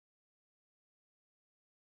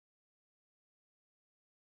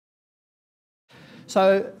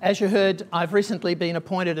So, as you heard, I've recently been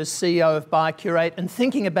appointed as CEO of Biocurate, and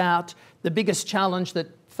thinking about the biggest challenge that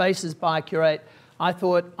faces Biocurate, I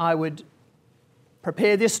thought I would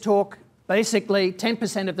prepare this talk. Basically,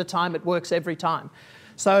 10% of the time it works every time.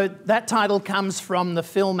 So that title comes from the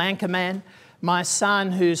film Anchorman. My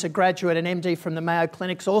son, who's a graduate and MD from the Mayo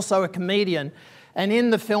Clinic, is also a comedian. And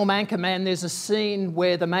in the film Anchorman, there's a scene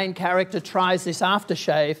where the main character tries this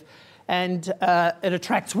aftershave and it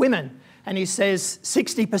attracts women. And he says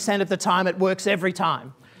 60% of the time it works every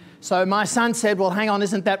time. So my son said, well, hang on,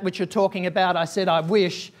 isn't that what you're talking about? I said, I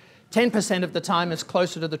wish 10% of the time is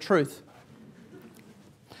closer to the truth.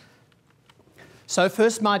 So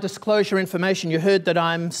first, my disclosure information. You heard that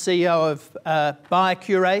I'm CEO of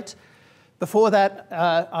Biocurate. Before that,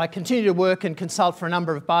 I continue to work and consult for a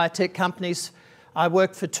number of biotech companies. I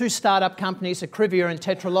worked for 2 startup companies, Acrivia and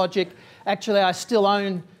Tetralogic. Actually, I still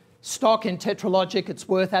own stock in Tetralogic. It's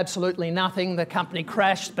worth absolutely nothing. The company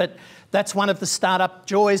crashed, but that's one of the startup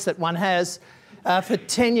joys that one has. For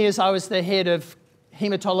 10 years, I was the head of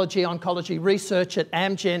hematology oncology research at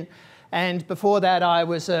Amgen. And before that, I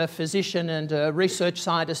was a physician and a research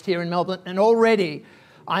scientist here in Melbourne. And already,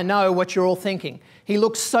 I know what you're all thinking. He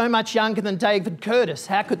looks so much younger than David Curtis.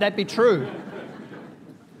 How could that be true?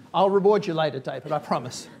 I'll reward you later, David, I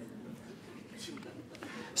promise.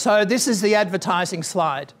 So this is the advertising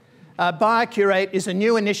slide. Biocurate is a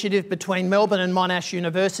new initiative between Melbourne and Monash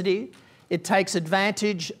University. It takes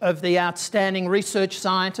advantage of the outstanding research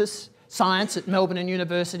science at Melbourne and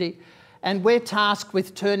University, and we're tasked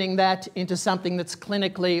with turning that into something that's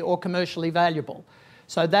clinically or commercially valuable.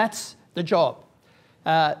 So that's the job.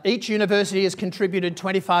 Each university has contributed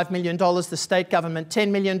 $25 million, the state government $10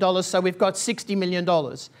 million, so we've got $60 million.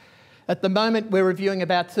 At the moment, we're reviewing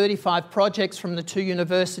about 35 projects from the 2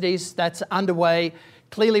 universities. That's underway.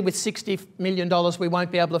 Clearly, with $60 million, we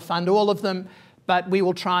won't be able to fund all of them, but we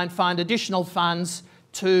will try and find additional funds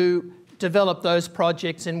to develop those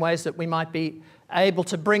projects in ways that we might be able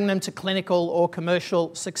to bring them to clinical or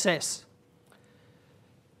commercial success.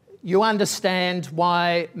 You understand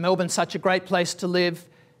why Melbourne's such a great place to live.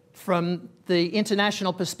 From the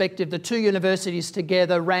international perspective, the 2 universities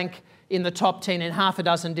together rank in the top 10 in half a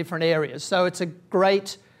dozen different areas. So it's a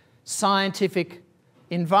great scientific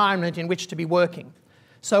environment in which to be working.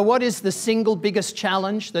 So what is the single biggest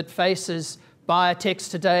challenge that faces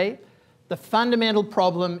biotechs today? The fundamental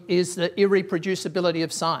problem is the irreproducibility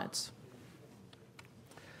of science.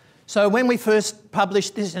 So when we first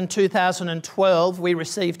published this in 2012, we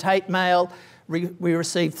received hate mail, we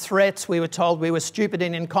received threats, we were told we were stupid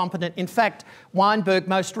and incompetent. In fact, Weinberg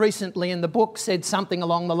most recently in the book said something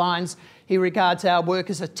along the lines, he regards our work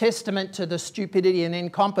as a testament to the stupidity and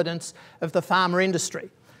incompetence of the pharma industry,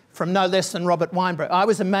 from no less than Robert Weinberg. I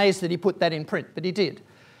was amazed that he put that in print, but he did.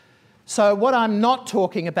 So what I'm not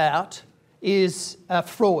talking about is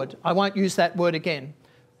fraud. I won't use that word again.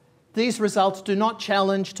 These results do not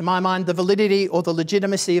challenge, to my mind, the validity or the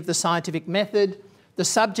legitimacy of the scientific method. The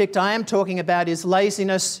subject I am talking about is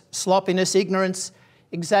laziness, sloppiness, ignorance,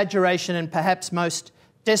 exaggeration, and perhaps most,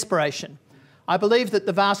 desperation. I believe that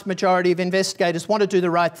the vast majority of investigators want to do the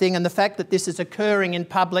right thing, and the fact that this is occurring in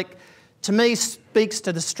public, to me, speaks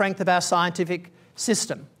to the strength of our scientific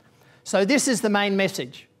system. So this is the main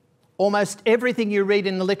message. Almost everything you read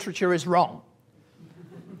in the literature is wrong.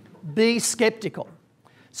 Be skeptical.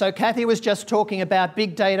 So Kathy was just talking about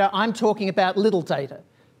big data. I'm talking about little data,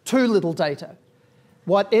 too little data.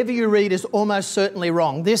 Whatever you read is almost certainly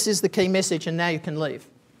wrong. This is the key message, and now you can leave.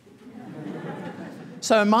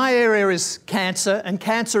 So my area is cancer, and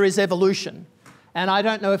cancer is evolution. And I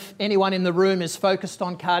don't know if anyone in the room is focused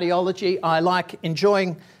on cardiology. I like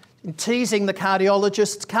enjoying teasing the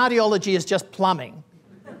cardiologists. Cardiology is just plumbing.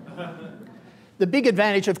 The big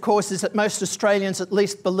advantage, of course, is that most Australians at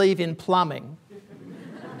least believe in plumbing.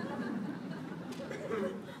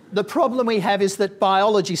 The problem we have is that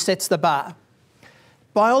biology sets the bar.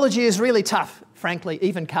 Biology is really tough, frankly,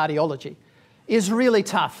 even cardiology is really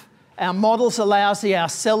tough. Our models are lousy, our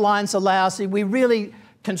cell lines are lousy. We really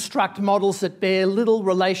construct models that bear little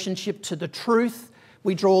relationship to the truth.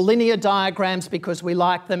 We draw linear diagrams because we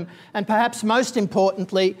like them. And perhaps most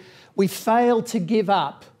importantly, we fail to give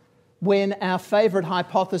up when our favourite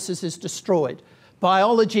hypothesis is destroyed.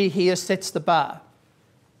 Biology here sets the bar.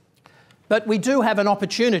 But we do have an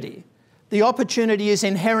opportunity. The opportunity is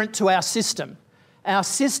inherent to our system. Our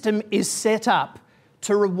system is set up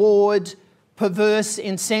to reward perverse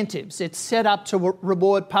incentives. It's set up to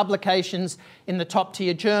reward publications in the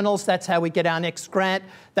top-tier journals. That's how we get our next grant.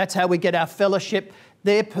 That's how we get our fellowship.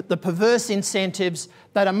 They're the perverse incentives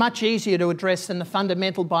that are much easier to address than the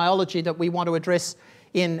fundamental biology that we want to address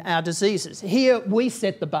in our diseases. Here we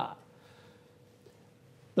set the bar.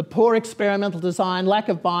 The poor experimental design, lack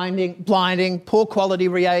of blinding, poor quality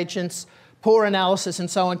reagents, poor analysis and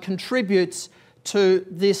so on contributes to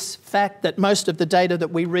this fact that most of the data that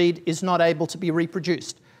we read is not able to be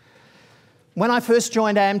reproduced. When I first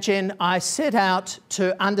joined Amgen, I set out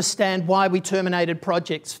to understand why we terminated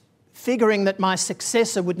projects, figuring that my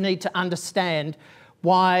successor would need to understand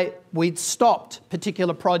why we'd stopped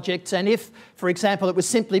particular projects, and if, for example, it was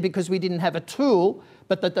simply because we didn't have a tool,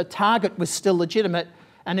 but that the target was still legitimate,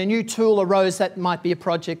 and a new tool arose that might be a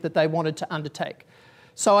project that they wanted to undertake.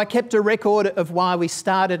 So I kept a record of why we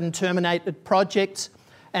started and terminated projects,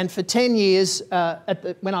 and for 10 years,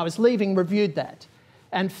 when I was leaving, reviewed that,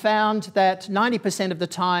 and found that 90% of the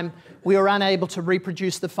time we were unable to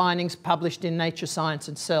reproduce the findings published in Nature, Science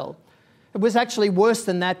and Cell. It was actually worse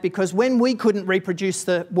than that, because when we couldn't reproduce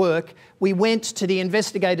the work, we went to the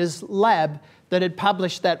investigators' lab that had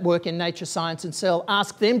published that work in Nature, Science and Cell,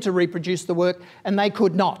 asked them to reproduce the work, and they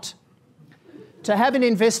could not. To have an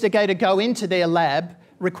investigator go into their lab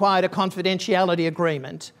required a confidentiality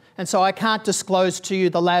agreement, and so I can't disclose to you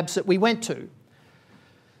the labs that we went to.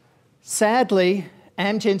 Sadly,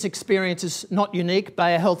 Amgen's experience is not unique.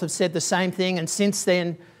 Bayer Health have said the same thing, and since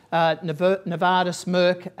then, Novartis,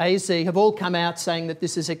 Merck, AZ have all come out saying that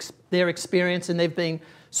this is their experience, and there have been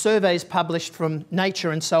surveys published from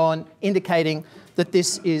Nature and so on indicating that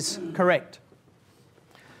this is correct.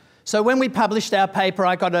 So when we published our paper,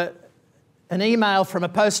 I got an email from a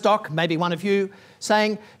postdoc, maybe one of you,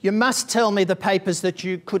 saying, you must tell me the papers that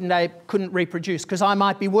you couldn't reproduce, because I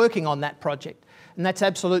might be working on that project. And that's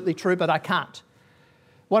absolutely true, but I can't.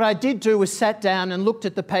 What I did do was sat down and looked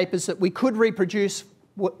at the papers that we could reproduce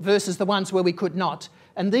versus the ones where we could not.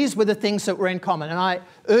 And these were the things that were in common. And I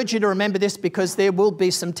urge you to remember this, because there will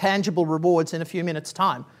be some tangible rewards in a few minutes'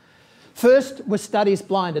 time. First were studies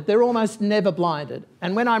blinded. They're almost never blinded.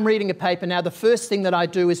 And when I'm reading a paper now, the first thing that I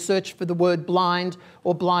do is search for the word blind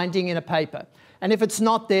or blinding in a paper. And if it's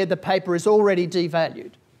not there, the paper is already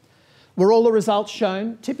devalued. Were all the results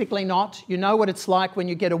shown? Typically not. You know what it's like when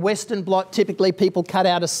you get a Western blot. Typically people cut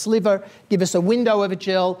out a sliver, give us a window of a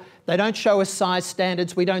gel. They don't show us size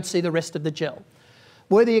standards. We don't see the rest of the gel.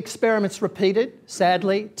 Were the experiments repeated?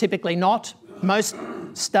 Sadly, typically not. Most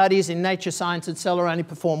studies in Nature, Science and Cell are only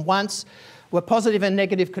performed once. Were positive and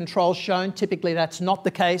negative controls shown? Typically that's not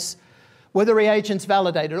the case. Were the reagents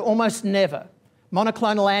validated? Almost never.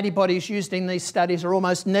 Monoclonal antibodies used in these studies are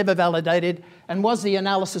almost never validated. And was the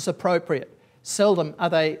analysis appropriate? Seldom are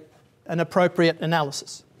they an appropriate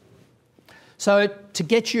analysis. So to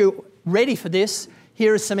get you ready for this,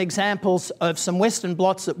 here are some examples of some Western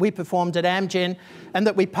blots that we performed at Amgen and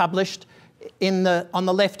that we published on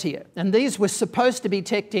the left here. And these were supposed to be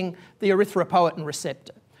detecting the erythropoietin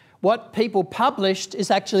receptor. What people published is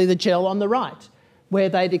actually the gel on the right, where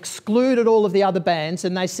they'd excluded all of the other bands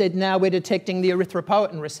and they said, now we're detecting the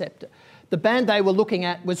erythropoietin receptor. The band they were looking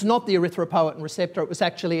at was not the erythropoietin receptor, it was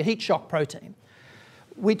actually a heat shock protein.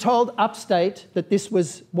 We told Upstate that this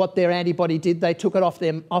was what their antibody did. They took it off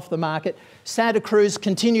the market. Santa Cruz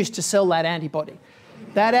continues to sell that antibody.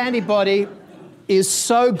 That antibody is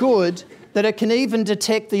so good that it can even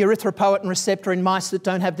detect the erythropoietin receptor in mice that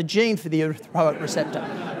don't have the gene for the erythropoietin receptor.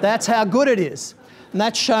 That's how good it is. And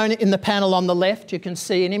that's shown in the panel on the left. You can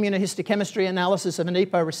see an immunohistochemistry analysis of an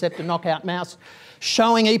EPO receptor knockout mouse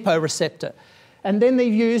showing EPO receptor. And then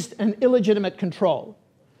they've used an illegitimate control.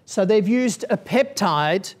 So they've used a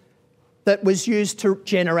peptide that was used to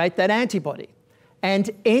generate that antibody. And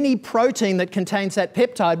any protein that contains that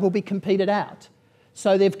peptide will be competed out.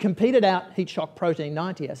 So they've competed out heat shock protein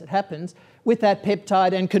 90, as it happens, with that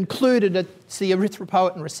peptide and concluded it's the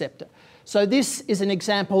erythropoietin receptor. So this is an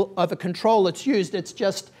example of a control that's used. It's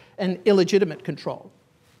just an illegitimate control.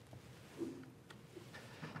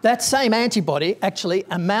 That same antibody, actually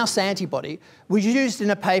a mouse antibody, was used in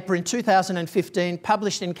a paper in 2015,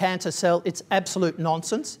 published in Cancer Cell. It's absolute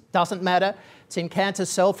nonsense. Doesn't matter. It's in Cancer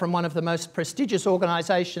Cell from one of the most prestigious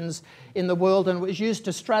organisations in the world, and it was used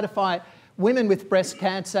to stratify women with breast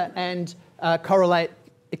cancer and correlate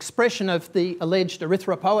expression of the alleged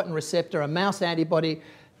erythropoietin receptor, a mouse antibody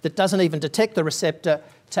that doesn't even detect the receptor,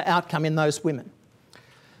 to outcome in those women.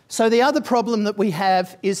 So the other problem that we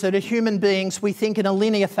have is that as human beings, we think in a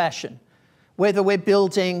linear fashion. Whether we're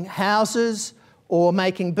building houses or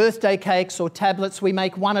making birthday cakes or tablets, we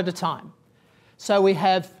make one at a time. So we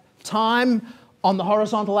have time on the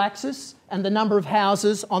horizontal axis and the number of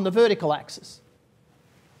houses on the vertical axis.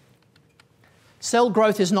 Cell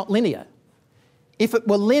growth is not linear. If it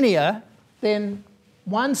were linear, then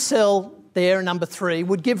one cell there, number 3,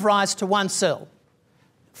 would give rise to one cell.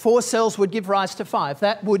 4 cells would give rise to 5.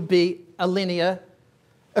 That would be a linear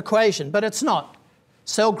equation, but it's not.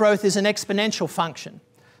 Cell growth is an exponential function.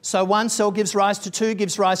 So 1 cell gives rise to 2,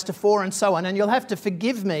 gives rise to 4, and so on. And you'll have to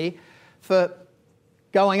forgive me for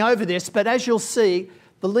going over this, but as you'll see,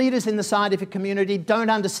 the leaders in the scientific community don't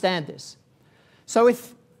understand this. So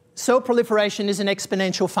if cell proliferation is an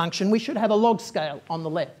exponential function, we should have a log scale on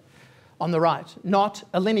the right, not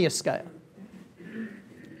a linear scale.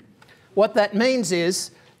 What that means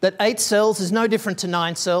is that 8 cells is no different to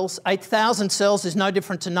 9 cells, 8,000 cells is no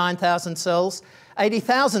different to 9,000 cells,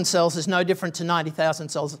 80,000 cells is no different to 90,000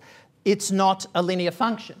 cells. It's not a linear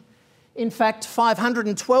function. In fact,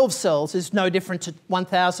 512 cells is no different to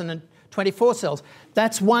 1,024 cells.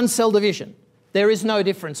 That's 1 cell division. There is no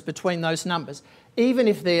difference between those numbers, even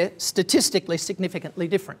if they're statistically significantly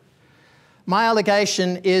different. My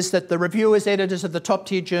allegation is that the reviewers, editors of the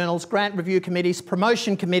top-tier journals, grant review committees,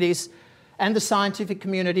 promotion committees, and the scientific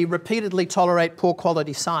community repeatedly tolerate poor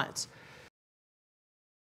quality science.